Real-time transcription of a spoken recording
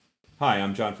Hi,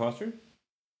 I'm John Foster.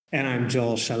 And I'm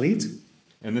Joel Shalit.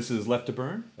 And this is Left to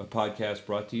Burn, a podcast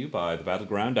brought to you by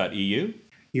thebattleground.eu.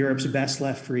 Europe's best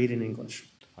left read in English.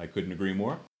 I couldn't agree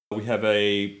more. We have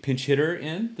a pinch hitter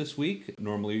in this week.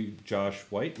 Normally, Josh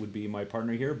White would be my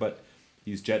partner here, but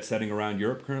he's jet setting around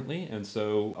Europe currently. And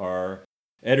so our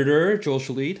editor, Joel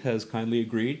Shalit, has kindly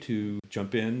agreed to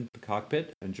jump in the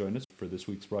cockpit and join us for this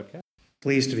week's broadcast.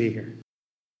 Pleased to be here.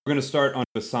 We're going to start on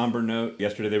a somber note.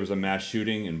 Yesterday there was a mass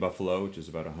shooting in Buffalo, which is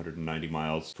about 190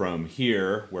 miles from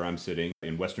here, where I'm sitting,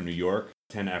 in western New York.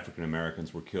 10 African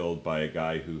Americans were killed by a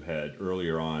guy who had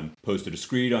earlier on posted a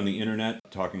screed on the internet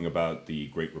talking about the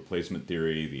Great Replacement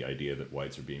theory, the idea that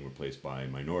whites are being replaced by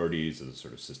minorities as a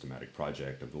sort of systematic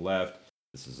project of the left.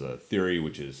 This is a theory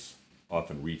which is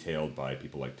often retailed by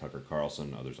people like Tucker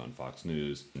Carlson, others on Fox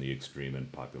News, and the extreme and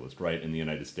populist right in the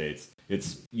United States.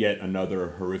 It's yet another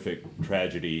horrific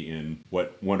tragedy in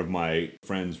what one of my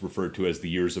friends referred to as the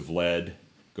years of lead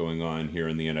going on here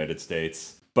in the United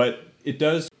States. But it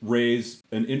does raise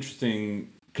an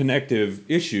interesting connective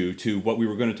issue to what we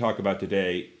were going to talk about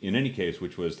today in any case,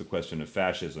 which was the question of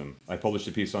fascism. I published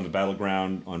a piece on the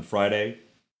Battleground on Friday,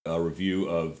 a review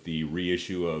of the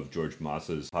reissue of George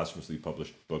Moss's posthumously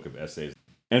published book of essays.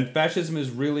 And fascism is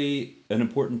really an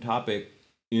important topic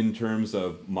in terms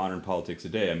of modern politics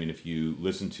today. I mean, if you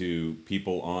listen to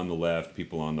people on the left,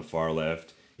 people on the far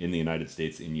left in the United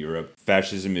States, in Europe,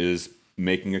 fascism is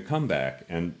making a comeback.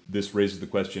 And this raises the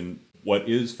question, what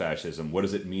is fascism? What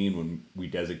does it mean when we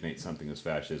designate something as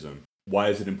fascism? Why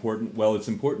is it important? Well, it's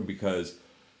important because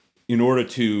in order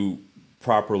to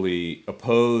properly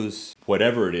oppose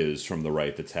whatever it is from the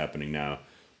right that's happening now,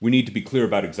 we need to be clear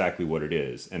about exactly what it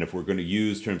is. And if we're going to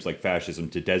use terms like fascism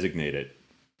to designate it,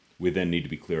 we then need to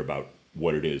be clear about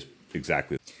what it is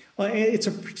exactly. Well, it's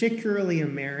a particularly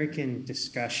American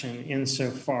discussion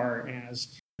insofar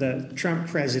as the Trump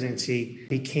presidency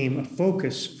became a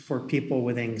focus for people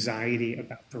with anxiety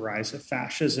about the rise of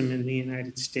fascism in the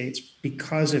United States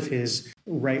because of his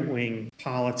right-wing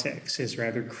politics, his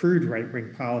rather crude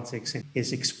right-wing politics, and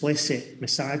his explicit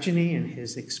misogyny and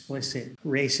his explicit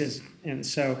racism. And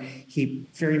so he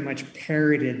very much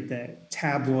parroted the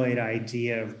tabloid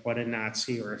idea of what a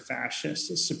Nazi or a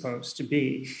fascist is supposed to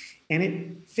be. And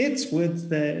it fits with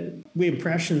the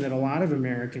impression that a lot of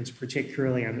Americans,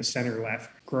 particularly on the center left,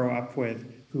 grow up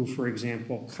with, who, for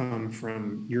example, come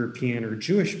from European or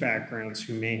Jewish backgrounds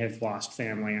who may have lost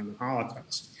family in the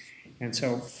Holocaust. And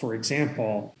so, for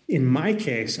example, in my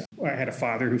case, I had a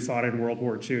father who fought in World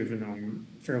War II, even though I'm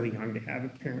fairly young to have a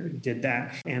parent who did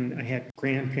that. And I had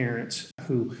grandparents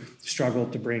who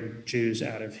struggled to bring Jews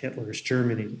out of Hitler's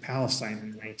Germany to Palestine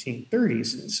in the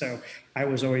 1930s. And so I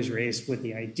was always raised with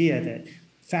the idea that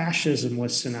fascism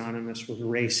was synonymous with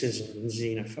racism and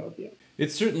xenophobia.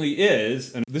 It certainly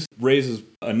is, and this raises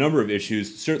a number of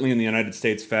issues. Certainly in the United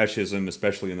States, fascism,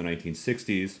 especially in the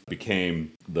 1960s,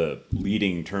 became the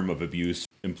leading term of abuse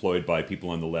employed by people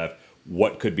on the left.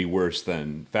 What could be worse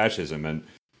than fascism? And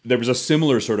there was a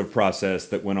similar sort of process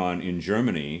that went on in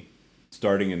Germany,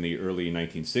 starting in the early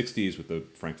 1960s with the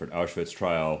Frankfurt Auschwitz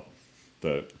trial.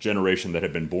 The generation that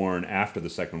had been born after the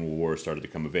Second World War started to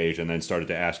come of age and then started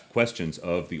to ask questions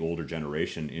of the older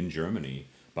generation in Germany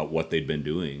about what they'd been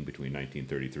doing between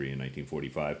 1933 and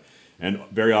 1945, and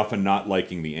very often not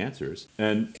liking the answers.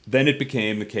 And then it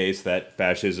became the case that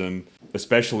fascism,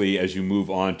 especially as you move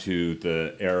on to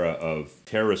the era of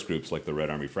terrorist groups like the Red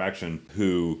Army Faction,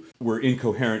 who were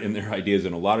incoherent in their ideas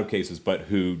in a lot of cases, but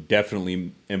who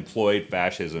definitely employed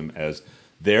fascism as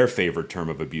their favorite term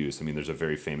of abuse. I mean, there's a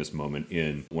very famous moment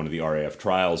in one of the RAF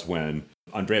trials when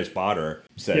Andreas Baader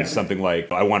says something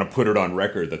like, I want to put it on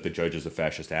record that the judge is a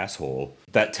fascist asshole.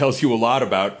 That tells you a lot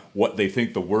about what they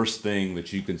think the worst thing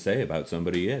that you can say about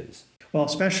somebody is. Well,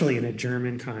 especially in a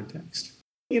German context.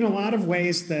 In a lot of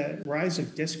ways, the rise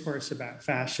of discourse about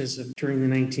fascism during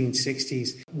the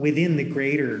 1960s within the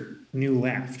greater New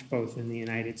Left, both in the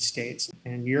United States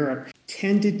and Europe,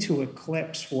 tended to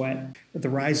eclipse what the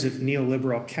rise of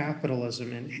neoliberal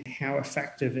capitalism and how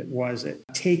effective it was at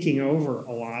taking over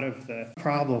a lot of the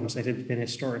problems that had been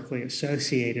historically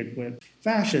associated with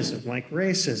fascism, like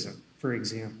racism, for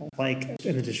example, like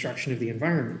in the destruction of the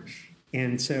environment.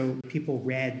 And so people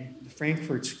read the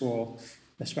Frankfurt School,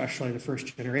 especially the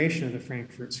first generation of the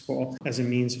Frankfurt School, as a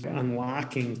means of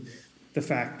unlocking the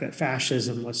fact that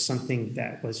fascism was something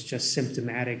that was just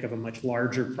symptomatic of a much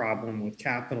larger problem with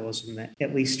capitalism that,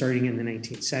 at least starting in the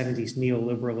 1970s,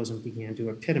 neoliberalism began to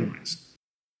epitomize.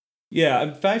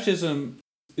 Yeah, fascism,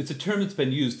 it's a term that's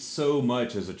been used so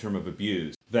much as a term of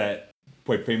abuse that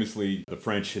Quite famously, the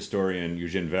French historian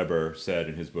Eugène Weber said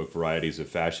in his book Varieties of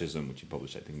Fascism, which he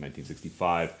published, I think, in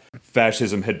 1965,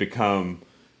 fascism had become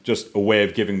just a way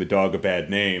of giving the dog a bad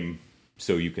name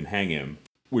so you can hang him,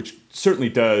 which certainly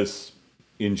does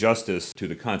injustice to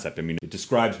the concept. I mean, it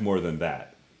describes more than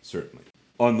that, certainly.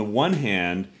 On the one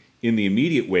hand, in the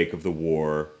immediate wake of the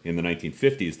war in the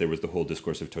 1950s, there was the whole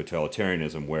discourse of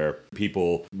totalitarianism, where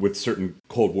people with certain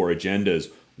Cold War agendas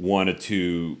wanted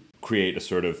to create a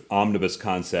sort of omnibus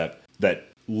concept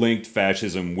that linked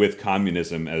fascism with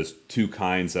communism as two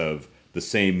kinds of the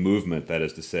same movement, that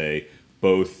is to say,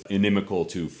 both inimical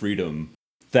to freedom.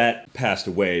 That passed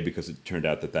away because it turned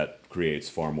out that that creates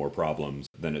far more problems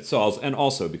than it solves, and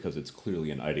also because it's clearly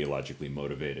an ideologically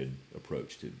motivated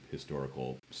approach to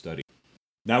historical study.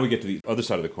 Now we get to the other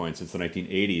side of the coin. Since the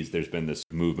 1980s, there's been this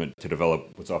movement to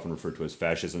develop what's often referred to as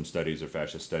fascism studies or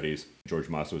fascist studies. George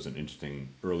Moss was an interesting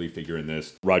early figure in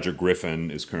this. Roger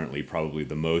Griffin is currently probably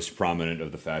the most prominent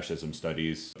of the fascism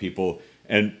studies people.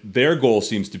 And their goal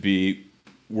seems to be,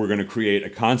 we're going to create a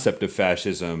concept of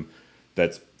fascism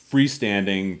that's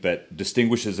freestanding, that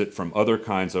distinguishes it from other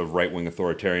kinds of right-wing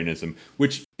authoritarianism,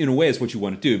 which in a way is what you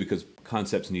want to do because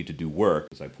concepts need to do work,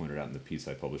 as I pointed out in the piece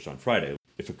I published on Friday.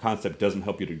 If a concept doesn't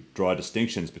help you to draw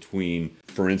distinctions between,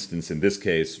 for instance, in this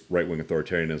case, right-wing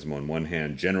authoritarianism on one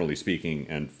hand, generally speaking,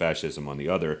 and fascism on the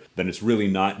other, then it's really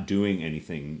not doing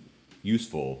anything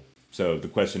useful. So the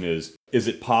question is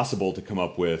it possible to come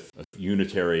up with a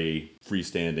unitary,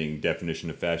 freestanding definition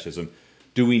of fascism?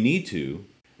 Do we need to?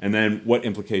 And then what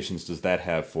implications does that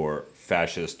have for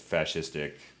fascist,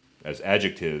 fascistic, as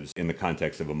adjectives in the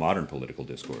context of a modern political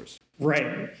discourse?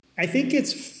 Right. I think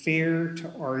it's fair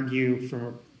to argue from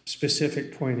a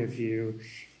specific point of view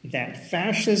that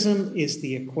fascism is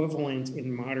the equivalent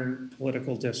in modern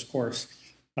political discourse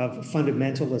of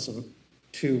fundamentalism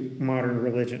to modern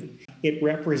religion. It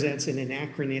represents an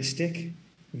anachronistic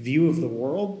view of the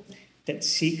world that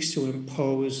seeks to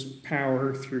impose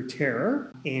power through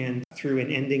terror and through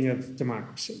an ending of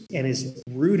democracy, and is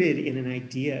rooted in an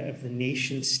idea of the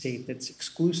nation state that's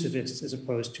exclusivist as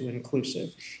opposed to inclusive.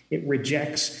 It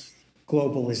rejects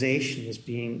globalization as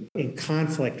being in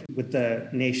conflict with the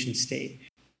nation state.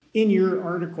 In your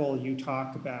article, you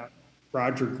talk about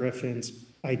Roger Griffin's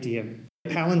idea of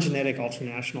palingenetic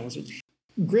ultranationalism.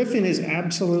 Griffin is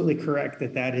absolutely correct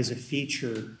that that is a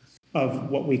feature of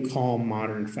what we call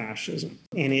modern fascism.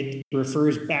 And it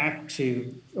refers back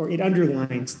to, or it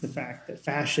underlines the fact that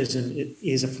fascism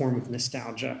is a form of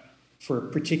nostalgia for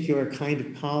a particular kind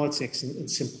of politics and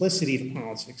simplicity to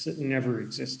politics that never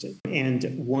existed, and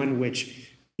one which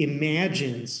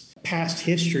imagines past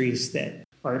histories that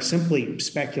are simply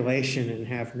speculation and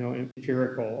have no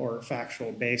empirical or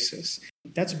factual basis.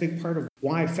 That's a big part of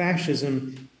why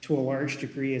fascism, to a large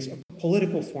degree, is a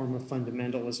political form of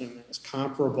fundamentalism and is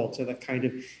comparable to the kind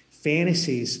of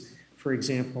fantasies, for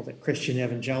example, that Christian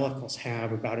evangelicals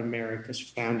have about America's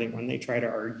founding when they try to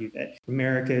argue that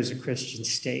America is a Christian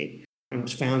state and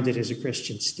was founded as a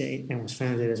Christian state and was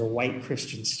founded as a white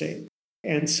Christian state.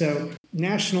 And so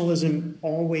nationalism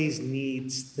always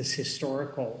needs this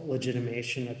historical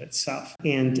legitimation of itself.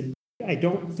 And I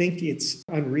don't think it's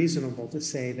unreasonable to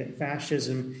say that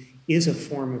fascism is a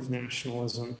form of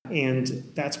nationalism.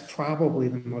 And that's probably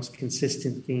the most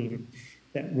consistent theme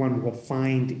that one will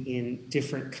find in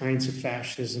different kinds of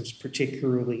fascisms,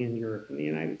 particularly in Europe and the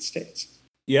United States.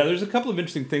 Yeah, there's a couple of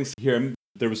interesting things here.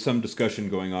 There was some discussion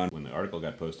going on when the article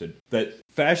got posted that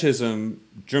fascism,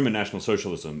 German National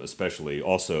Socialism especially,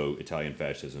 also Italian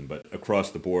fascism, but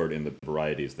across the board in the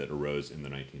varieties that arose in the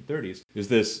 1930s, is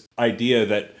this idea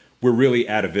that we're really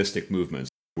atavistic movements.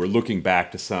 We're looking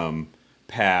back to some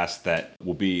past that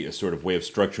will be a sort of way of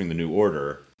structuring the new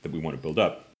order that we want to build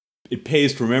up. It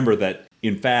pays to remember that,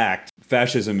 in fact,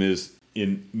 fascism is,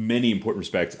 in many important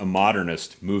respects, a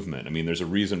modernist movement. I mean, there's a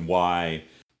reason why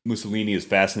Mussolini is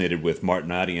fascinated with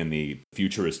Martinati and the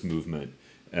futurist movement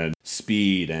and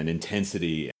speed and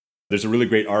intensity. There's a really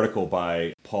great article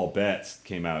by Paul Betts,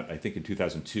 came out, I think, in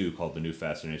 2002, called The New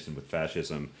Fascination with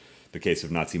Fascism, the Case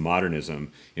of Nazi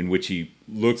Modernism, in which he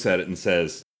looks at it and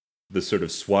says the sort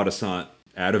of soi-disant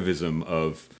atavism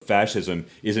of fascism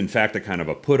is in fact a kind of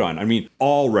a put-on. I mean,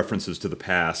 all references to the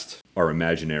past are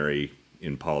imaginary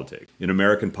in politics. In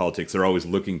American politics, they're always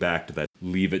looking back to that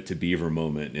Leave It to Beaver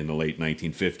moment in the late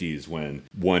 1950s when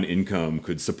one income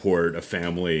could support a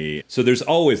family. So there's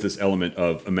always this element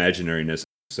of imaginariness.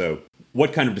 So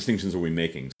what kind of distinctions are we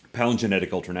making? Palingenetic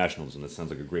ultranationalism, that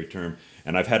sounds like a great term.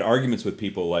 And I've had arguments with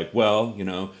people like, well, you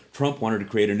know, Trump wanted to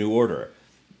create a new order.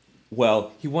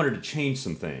 Well, he wanted to change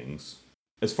some things.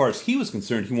 As far as he was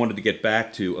concerned, he wanted to get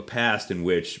back to a past in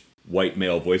which white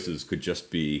male voices could just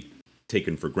be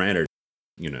taken for granted.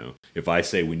 If I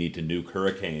say we need to nuke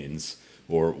hurricanes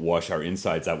or wash our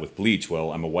insides out with bleach,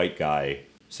 well, I'm a white guy,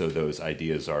 so those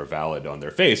ideas are valid on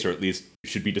their face, or at least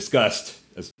should be discussed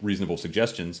as reasonable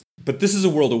suggestions. But this is a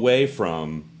world away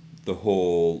from the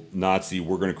whole Nazi,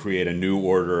 we're going to create a new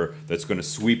order that's going to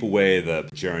sweep away the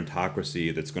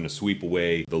gerontocracy, that's going to sweep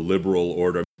away the liberal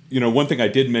order. One thing I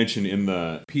did mention in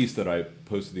the piece that I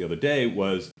posted the other day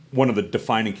was one of the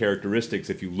defining characteristics,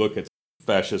 if you look at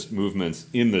fascist movements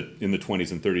in the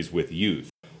 20s and 30s with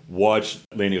youth. Watch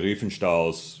Leni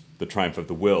Riefenstahl's The Triumph of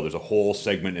the Will. There's a whole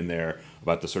segment in there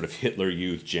about the sort of Hitler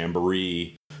Youth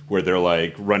jamboree where they're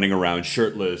like running around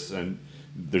shirtless, and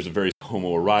there's a very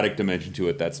homoerotic dimension to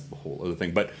it. That's a whole other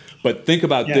thing. But think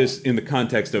about this in the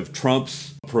context of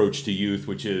Trump's approach to youth,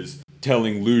 which is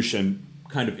telling louche and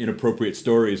kind of inappropriate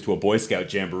stories to a Boy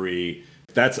Scout jamboree.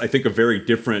 That's, I think, a very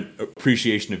different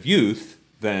appreciation of youth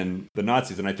than the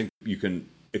Nazis. And I think you can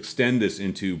extend this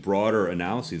into broader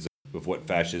analyses of what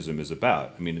fascism is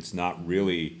about. I mean, it's not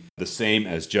really the same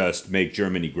as just make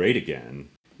Germany great again.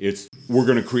 It's we're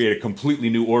going to create a completely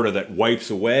new order that wipes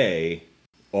away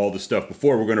all the stuff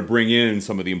before. We're going to bring in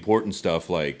some of the important stuff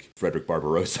like Frederick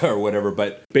Barbarossa or whatever.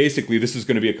 But basically, this is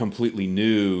going to be a completely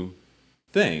new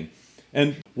thing.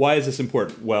 And why is this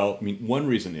important? Well, I mean, one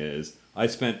reason is I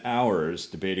spent hours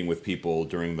debating with people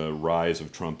during the rise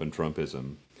of Trump and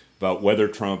Trumpism about whether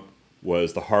Trump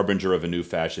was the harbinger of a new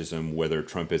fascism, whether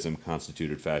Trumpism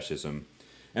constituted fascism.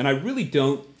 And I really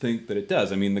don't think that it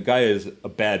does. I mean, the guy is a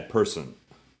bad person.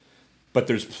 But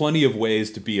there's plenty of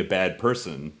ways to be a bad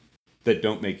person that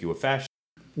don't make you a fascist.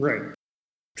 Right.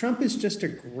 Trump is just a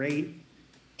great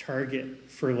target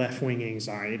for left-wing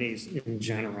anxieties in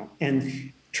general.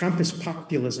 And Trumpist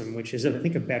populism, which is, I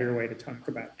think, a better way to talk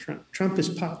about Trump.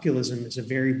 Trumpist populism is a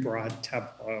very broad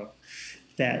tableau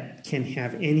that can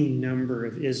have any number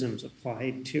of isms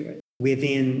applied to it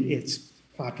within its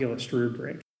populist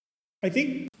rubric. I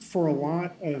think for a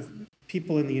lot of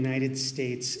people in the United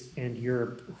States and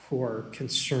Europe who are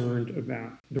concerned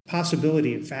about the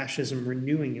possibility of fascism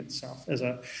renewing itself as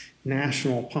a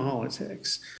national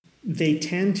politics, they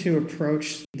tend to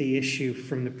approach the issue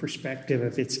from the perspective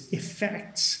of its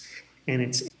effects and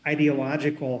its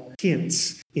ideological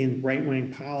hints in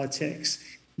right-wing politics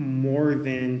more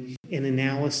than an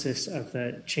analysis of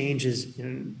the changes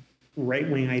in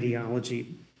right-wing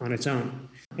ideology on its own.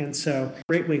 And so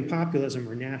right-wing populism,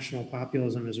 or national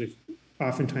populism, as we've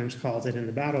oftentimes called it in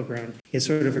the battleground, is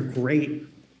sort of a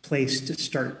great place to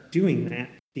start doing that,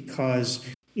 because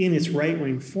in its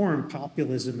right-wing form,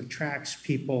 populism attracts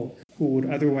people who would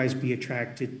otherwise be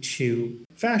attracted to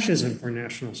fascism or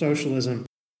National Socialism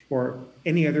or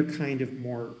any other kind of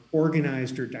more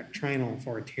organized or doctrinal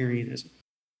authoritarianism.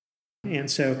 And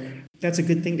so that's a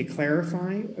good thing to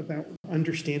clarify about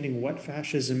understanding what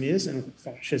fascism is and what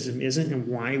fascism isn't and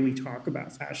why we talk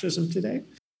about fascism today.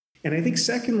 And I think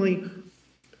secondly,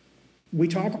 we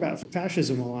talk about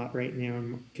fascism a lot right now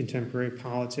in contemporary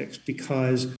politics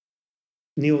because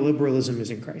neoliberalism is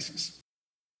in crisis.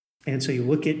 And so you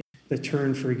look at the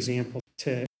turn, for example,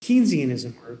 to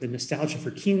Keynesianism, or the nostalgia for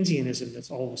Keynesianism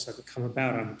that's all of a sudden come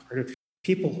about on the part of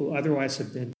people who otherwise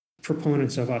have been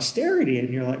proponents of austerity. And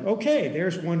you're like, okay,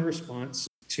 there's one response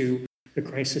to the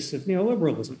crisis of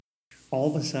neoliberalism.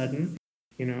 All of a sudden,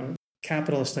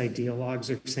 capitalist ideologues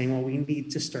are saying, well, we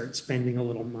need to start spending a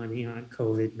little money on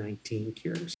COVID-19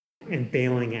 cures and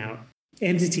bailing out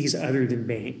entities other than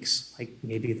banks, like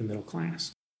maybe the middle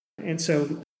class. And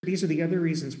so these are the other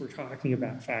reasons we're talking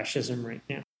about fascism right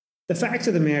now. The fact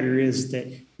of the matter is that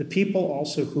the people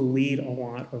also who lead a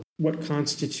lot of what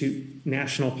constitute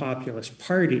national populist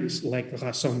parties, like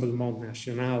Rassemblement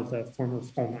National, the former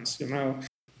Front National,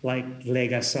 like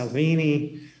Lega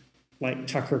Salvini, like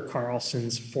Tucker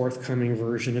Carlson's forthcoming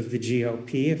version of the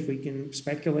GOP, if we can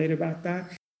speculate about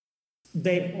that,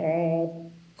 they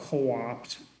all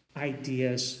co-opt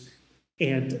ideas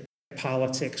and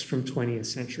politics from 20th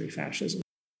century fascism,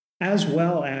 as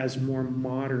well as more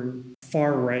modern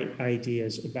far-right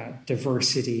ideas about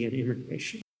diversity and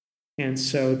immigration. And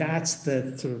so that's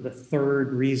the sort of the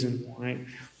third reason why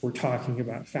we're talking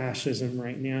about fascism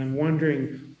right now and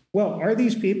wondering, well, are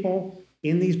these people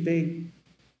in these big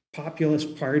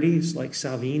populist parties like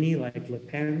Salvini, like Le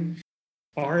Pen,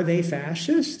 are they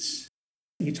fascists?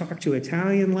 You talk to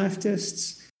Italian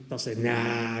leftists, they'll say,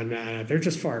 nah, they're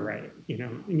just far right,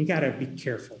 and you got to be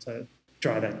careful to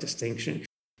draw that distinction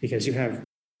because you have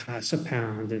Casa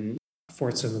Pound and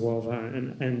Forza Nuova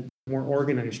and more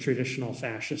organized traditional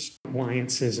fascist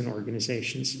alliances and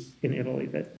organizations in Italy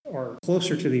that are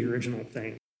closer to the original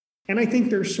thing. And I think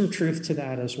there's some truth to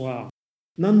that as well.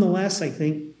 Nonetheless, I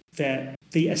think that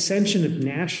the ascension of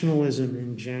nationalism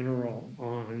in general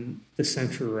on the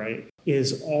center right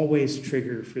is always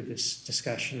trigger for this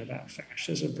discussion about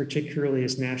fascism, particularly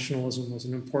as nationalism was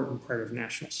an important part of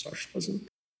National Socialism.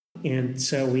 And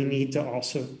so we need to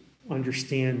also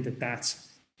understand that that's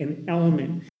an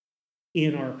element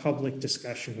in our public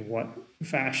discussion of what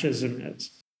fascism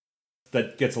is.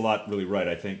 That gets a lot really right,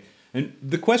 I think. And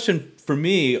the question for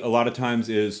me a lot of times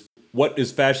is, what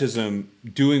is fascism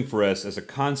doing for us as a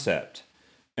concept?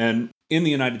 And in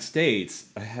the United States,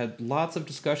 I had lots of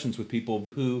discussions with people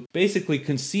who basically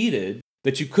conceded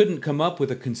that you couldn't come up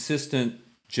with a consistent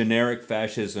generic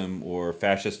fascism or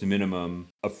fascist minimum,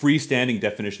 a freestanding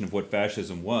definition of what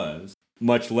fascism was,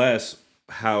 much less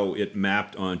how it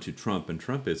mapped onto Trump and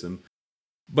Trumpism,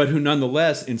 but who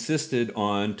nonetheless insisted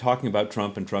on talking about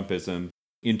Trump and Trumpism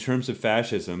in terms of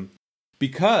fascism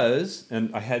because,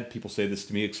 and I had people say this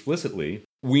to me explicitly,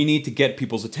 we need to get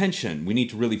people's attention. We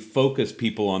need to really focus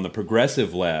people on the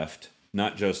progressive left,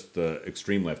 not just the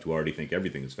extreme left who already think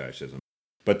everything is fascism,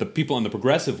 but the people on the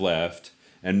progressive left,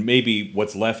 and maybe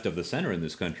what's left of the center in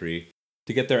this country,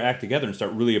 to get their act together and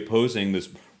start really opposing this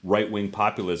right-wing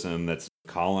populism that's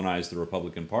colonized the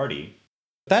Republican Party.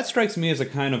 That strikes me as a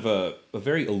kind of a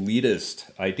very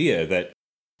elitist idea, that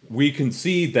we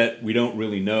concede that we don't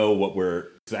really know what we're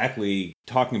exactly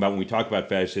talking about when we talk about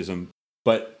fascism,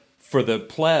 but for the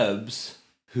plebs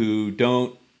who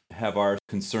don't have our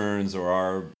concerns or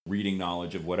our reading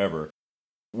knowledge of whatever,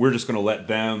 we're just going to let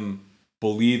them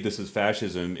believe this is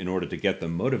fascism in order to get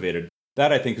them motivated.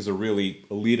 That, I think, is a really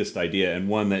elitist idea, and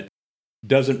one that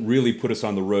doesn't really put us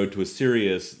on the road to a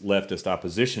serious leftist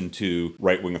opposition to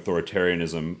right-wing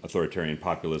authoritarianism, authoritarian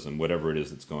populism, whatever it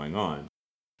is that's going on.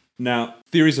 Now,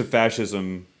 theories of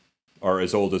fascism are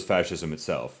as old as fascism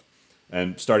itself.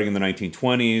 And starting in the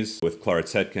 1920s with Clara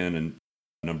Zetkin and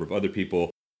a number of other people,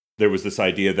 there was this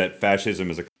idea that fascism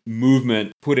is a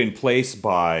movement put in place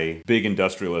by big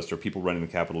industrialists or people running the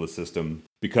capitalist system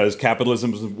because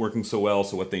capitalism isn't working so well,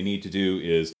 so what they need to do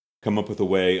is come up with a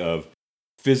way of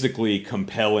physically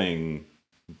compelling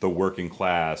the working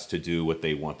class to do what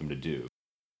they want them to do.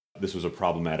 This was a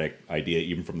problematic idea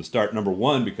even from the start. Number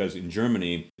one, because in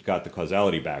Germany, it got the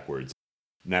causality backwards.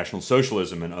 National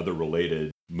Socialism and other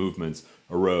related movements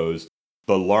arose.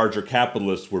 The larger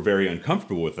capitalists were very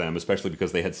uncomfortable with them, especially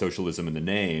because they had socialism in the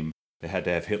name. They had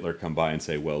to have Hitler come by and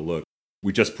say, well, look,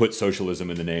 we just put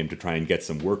socialism in the name to try and get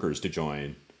some workers to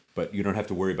join, but you don't have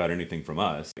to worry about anything from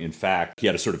us. In fact, he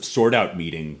had a sort of sort-out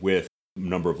meeting with a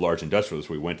number of large industrialists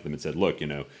where we went to them and said, look,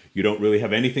 you don't really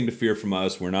have anything to fear from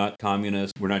us. We're not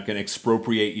communists. We're not going to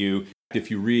expropriate you. If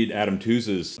you read Adam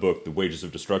Tooze's book, The Wages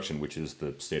of Destruction, which is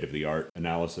the state-of-the-art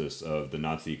analysis of the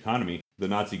Nazi economy, the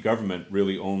Nazi government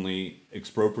really only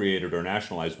expropriated or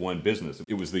nationalized one business.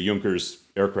 It was the Junkers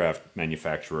aircraft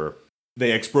manufacturer.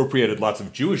 They expropriated lots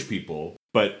of Jewish people,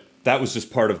 but that was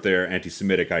just part of their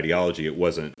anti-Semitic ideology. It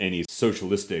wasn't any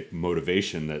socialistic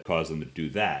motivation that caused them to do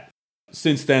that.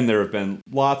 Since then, there have been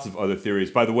lots of other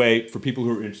theories. By the way, for people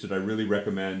who are interested, I really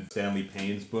recommend Stanley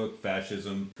Payne's book,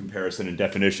 Fascism, Comparison and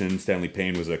Definition. Stanley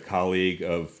Payne was a colleague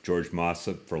of George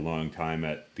Mossop for a long time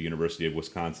at the University of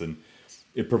Wisconsin.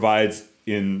 It provides,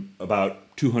 in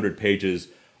about 200 pages,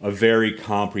 a very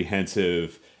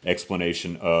comprehensive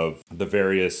explanation of the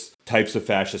various types of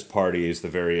fascist parties, the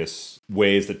various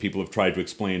ways that people have tried to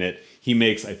explain it. He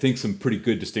makes, I think, some pretty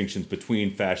good distinctions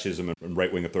between fascism and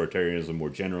right-wing authoritarianism more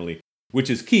generally, which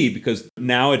is key because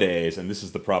nowadays, and this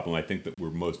is the problem I think that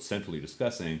we're most centrally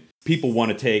discussing, people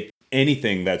want to take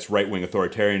anything that's right-wing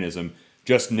authoritarianism,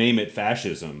 just name it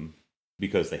fascism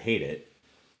because they hate it,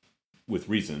 with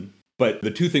reason. But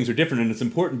the two things are different, and it's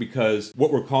important because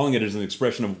what we're calling it is an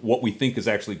expression of what we think is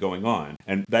actually going on.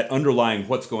 And that underlying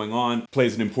what's going on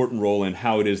plays an important role in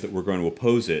how it is that we're going to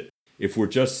oppose it. If we're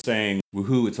just saying,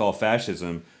 woohoo, it's all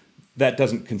fascism, that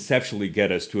doesn't conceptually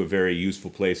get us to a very useful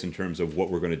place in terms of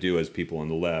what we're going to do as people on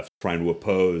the left, trying to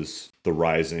oppose the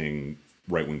rising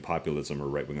right-wing populism or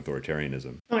right-wing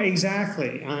authoritarianism. Oh,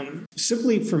 exactly.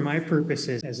 Simply for my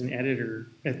purposes as an editor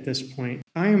at this point,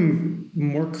 I am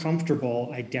more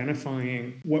comfortable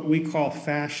identifying what we call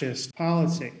fascist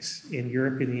politics in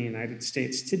Europe and the United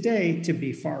States today to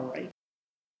be far right.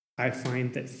 I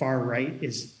find that far right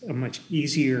is a much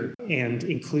easier and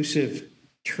inclusive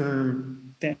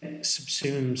term that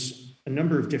subsumes a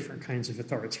number of different kinds of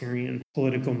authoritarian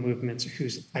political movements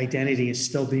whose identity is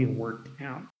still being worked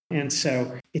out. And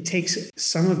so it takes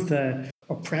some of the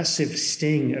oppressive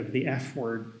sting of the F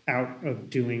word out of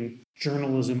doing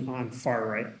journalism on far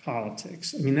right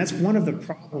politics. I mean, that's one of the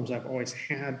problems I've always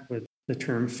had with the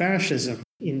term fascism.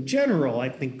 In general, I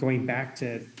think going back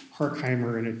to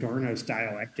Horkheimer and Adorno's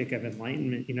dialectic of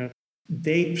enlightenment,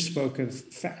 they spoke of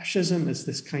fascism as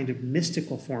this kind of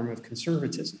mystical form of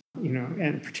conservatism,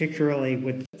 and particularly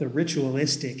with the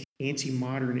ritualistic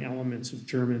anti-modern elements of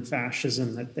German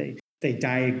fascism that they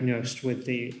diagnosed with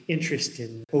the interest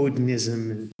in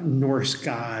Odinism and Norse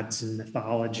gods and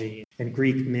mythology and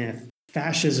Greek myth.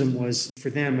 Fascism was, for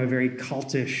them, a very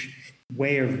cultish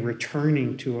way of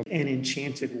returning to an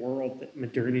enchanted world that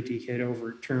modernity had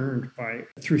overturned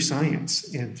through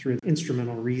science and through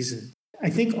instrumental reason. I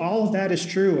think all of that is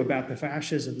true about the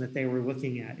fascism that they were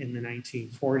looking at in the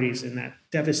 1940s in that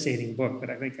devastating book, but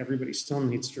I think everybody still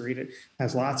needs to read it. It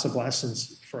has lots of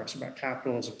lessons for us about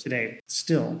capitalism today.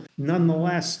 Still,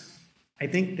 nonetheless, I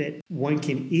think that one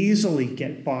can easily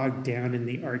get bogged down in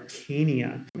the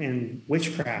arcana and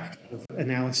witchcraft of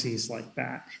analyses like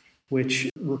that,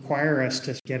 which require us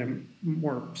to get a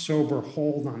more sober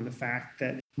hold on the fact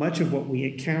that much of what we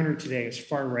encounter today as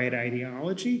far-right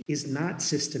ideology is not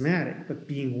systematic, but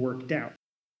being worked out.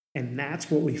 And that's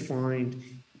what we find,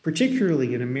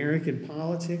 particularly in American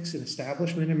politics and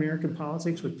establishment American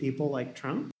politics with people like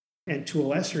Trump, and to a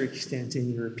lesser extent in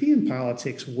European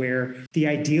politics, where the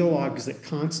ideologues that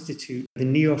constitute the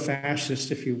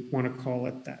neo-fascist, if you want to call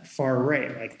it that, far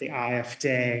right, like the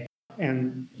AfD,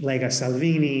 and Lega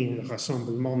Salvini and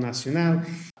Rassemblement National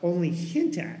only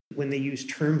hint at when they use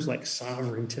terms like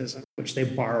sovereigntism, which they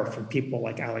borrow from people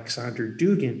like Alexander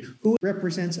Dugin, who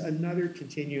represents another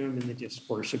continuum in the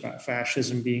discourse about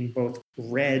fascism being both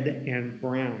red and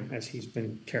brown, as he's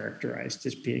been characterized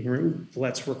as being.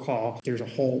 Let's recall there's a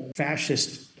whole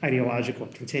fascist ideological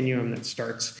continuum that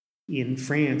starts in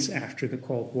France after the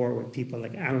Cold War with people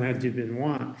like Alain de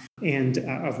Benoit, and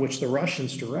of which the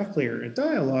Russians directly are in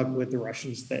dialogue with the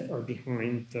Russians that are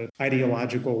behind the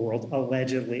ideological world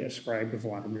allegedly ascribed to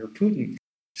Vladimir Putin.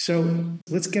 So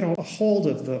let's get a hold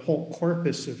of the whole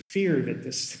corpus of fear that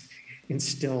this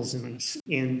instills in us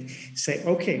and say,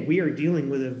 okay, we are dealing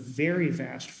with a very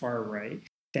vast far right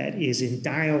that is in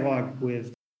dialogue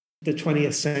with the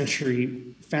 20th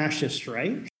century fascist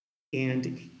right.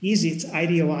 And it's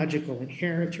ideological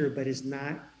inheritor, but is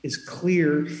not as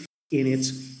clear in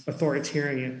its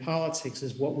authoritarian politics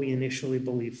as what we initially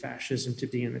believed fascism to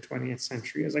be in the 20th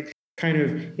century, as a kind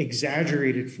of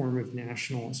exaggerated form of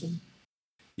nationalism.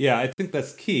 Yeah, I think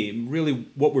that's key. Really,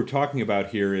 what we're talking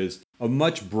about here is a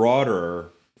much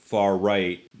broader far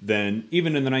right than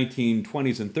even in the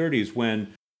 1920s and 30s,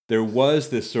 when there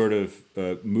was this sort of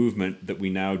movement that we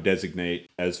now designate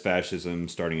as fascism,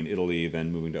 starting in Italy,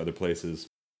 then moving to other places.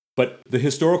 But the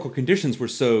historical conditions were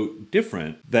so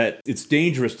different that it's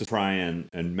dangerous to try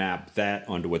and map that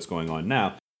onto what's going on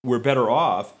now. We're better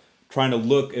off trying to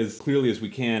look as clearly as we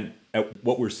can at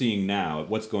what we're seeing now, at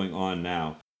what's going on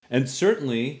now. And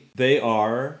certainly they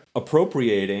are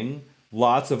appropriating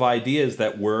lots of ideas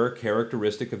that were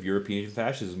characteristic of European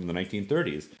fascism in the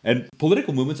 1930s. And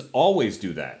political movements always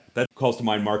do that. That calls to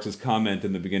mind Marx's comment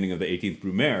in the beginning of the 18th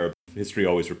Brumaire: history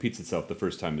always repeats itself. The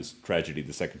first time is tragedy,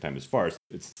 the second time is farce.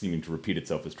 It's seeming to repeat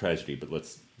itself as tragedy, but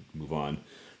let's move on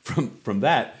from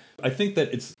that. I think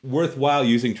that it's worthwhile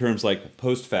using terms like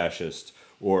post-fascist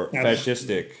or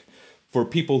fascistic for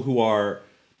people who are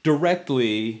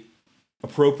directly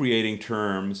appropriating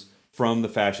terms from the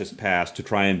fascist past to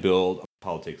try and build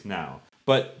politics now.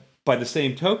 But by the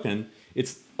same token,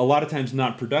 it's a lot of times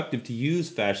not productive to use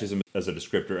fascism as a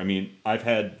descriptor. I mean, I've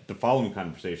had the following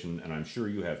conversation, and I'm sure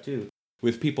you have too,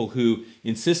 with people who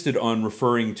insisted on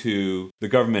referring to the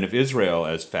government of Israel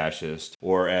as fascist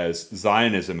or as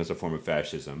Zionism as a form of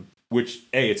fascism, which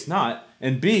A, it's not,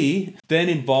 and B, then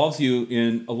involves you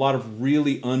in a lot of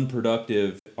really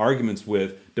unproductive arguments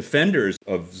with defenders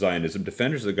of Zionism,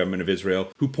 defenders of the government of Israel,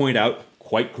 who point out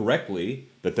quite correctly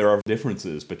that there are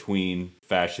differences between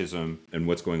fascism and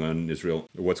what's going on in Israel,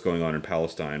 or what's going on in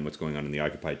Palestine, what's going on in the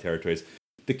occupied territories.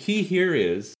 The key here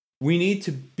is we need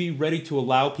to be ready to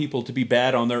allow people to be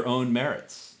bad on their own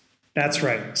merits. That's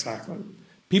right, exactly.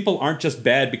 People aren't just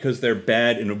bad because they're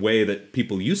bad in a way that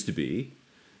people used to be.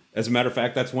 As a matter of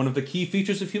fact, that's one of the key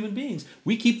features of human beings.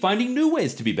 We keep finding new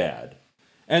ways to be bad.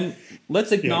 And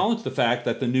let's acknowledge the fact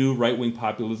that the new right-wing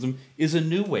populism is a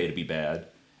new way to be bad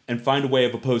and find a way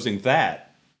of opposing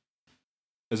that,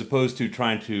 as opposed to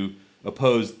trying to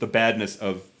oppose the badness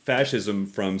of fascism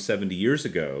from 70 years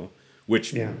ago,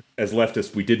 which, as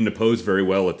leftists, we didn't oppose very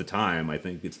well at the time, I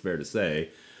think it's fair to say.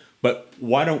 But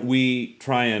why don't we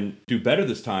try and do better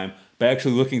this time by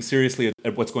actually looking seriously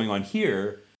at what's going on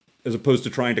here, as opposed to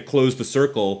trying to close the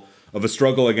circle of a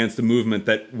struggle against a movement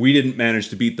that we didn't manage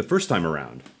to beat the first time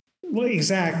around. Well,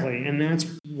 exactly. And that's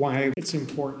why it's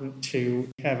important to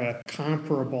have a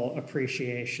comparable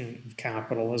appreciation of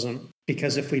capitalism.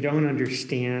 Because if we don't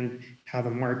understand how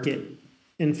the market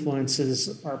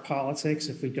influences our politics,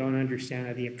 if we don't understand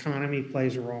how the economy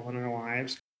plays a role in our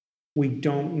lives, we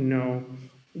don't know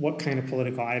what kind of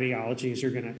political ideologies are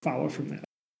going to follow from that.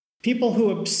 People who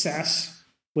obsess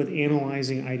with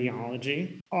analyzing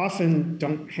ideology often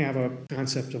don't have a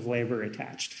concept of labor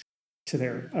attached to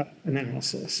their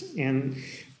analysis. And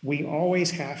we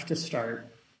always have to start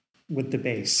with the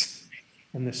base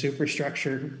and the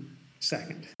superstructure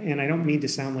second. And I don't mean to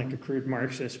sound like a crude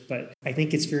Marxist, but I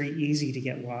think it's very easy to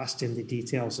get lost in the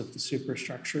details of the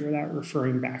superstructure without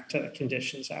referring back to the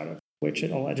conditions out of which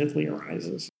it allegedly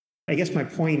arises. I guess my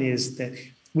point is that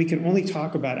we can only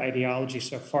talk about ideology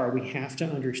so far. We have to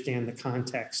understand the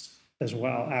context as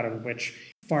well out of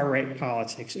which far-right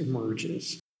politics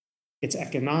emerges. It's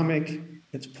economic,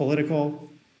 it's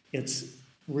political, it's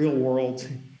real world.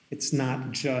 It's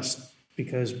not just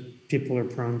because people are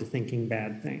prone to thinking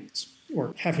bad things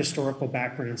or have historical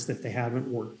backgrounds that they haven't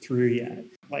worked through yet,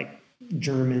 like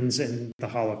Germans and the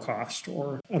Holocaust,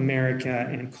 or America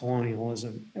and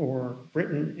colonialism, or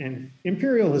Britain and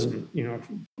imperialism.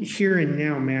 Here and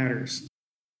now matters.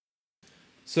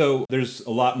 So there's a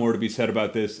lot more to be said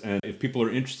about this, and if people are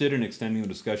interested in extending the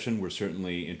discussion, we're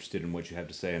certainly interested in what you have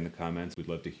to say in the comments. We'd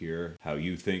love to hear how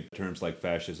you think terms like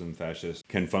fascism, fascist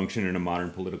can function in a modern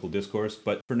political discourse.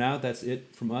 But for now, that's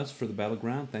it from us for The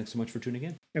Battleground. Thanks so much for tuning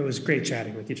in. It was great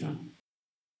chatting with you, John.